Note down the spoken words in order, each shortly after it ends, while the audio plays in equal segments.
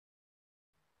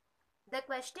The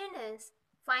question is,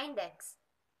 find x.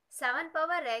 7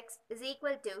 power x is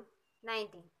equal to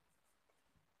 19.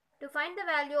 To find the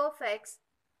value of x,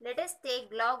 let us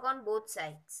take log on both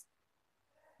sides.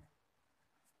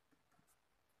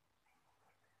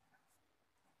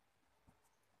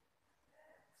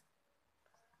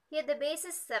 Here the base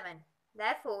is 7.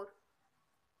 Therefore,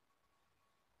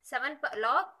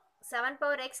 log 7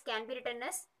 power x can be written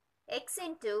as x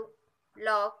into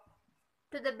log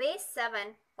to the base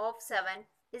 7 of 7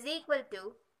 is equal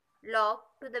to log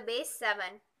to the base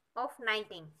 7 of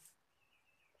 19.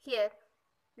 Here,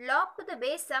 log to the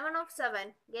base 7 of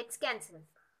 7 gets cancelled.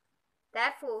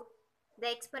 Therefore, the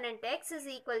exponent x is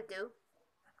equal to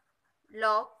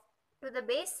log to the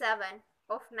base 7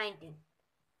 of 19.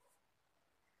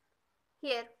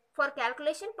 Here, for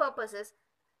calculation purposes,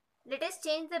 let us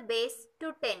change the base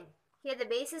to 10. Here the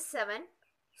base is 7,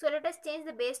 so let us change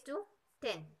the base to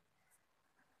 10.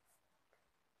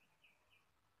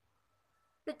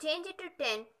 To change it to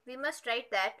 10, we must write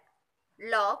that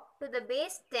log to the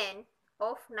base 10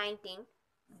 of 19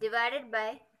 divided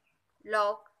by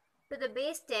log to the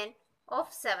base 10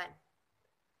 of 7.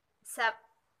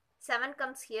 7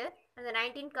 comes here and the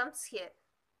 19 comes here.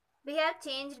 We have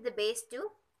changed the base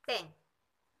to 10.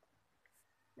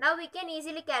 Now we can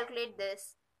easily calculate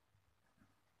this.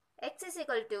 X is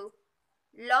equal to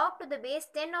log to the base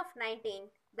 10 of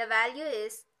 19. The value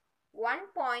is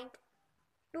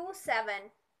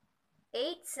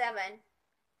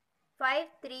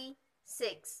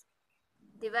 1.2787536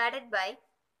 divided by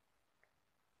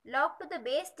log to the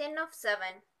base 10 of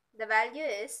 7. The value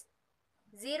is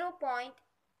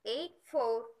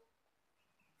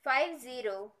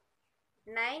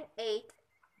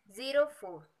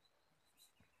 0.84509804.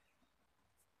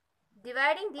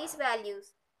 Dividing these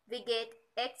values, we get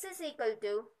x is equal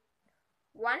to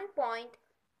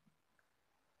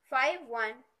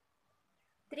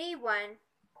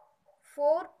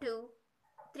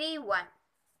 1.51314231.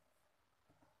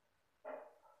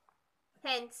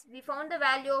 Hence, we found the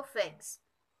value of x.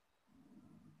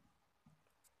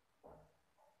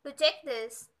 To check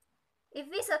this, if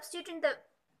we substitute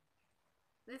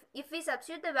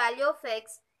the value of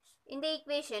x in the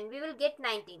equation, we will get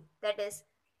 19. That is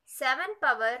 7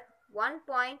 power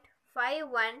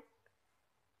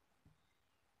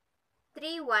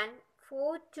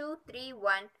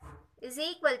 1.51314231 is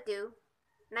equal to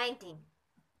 19.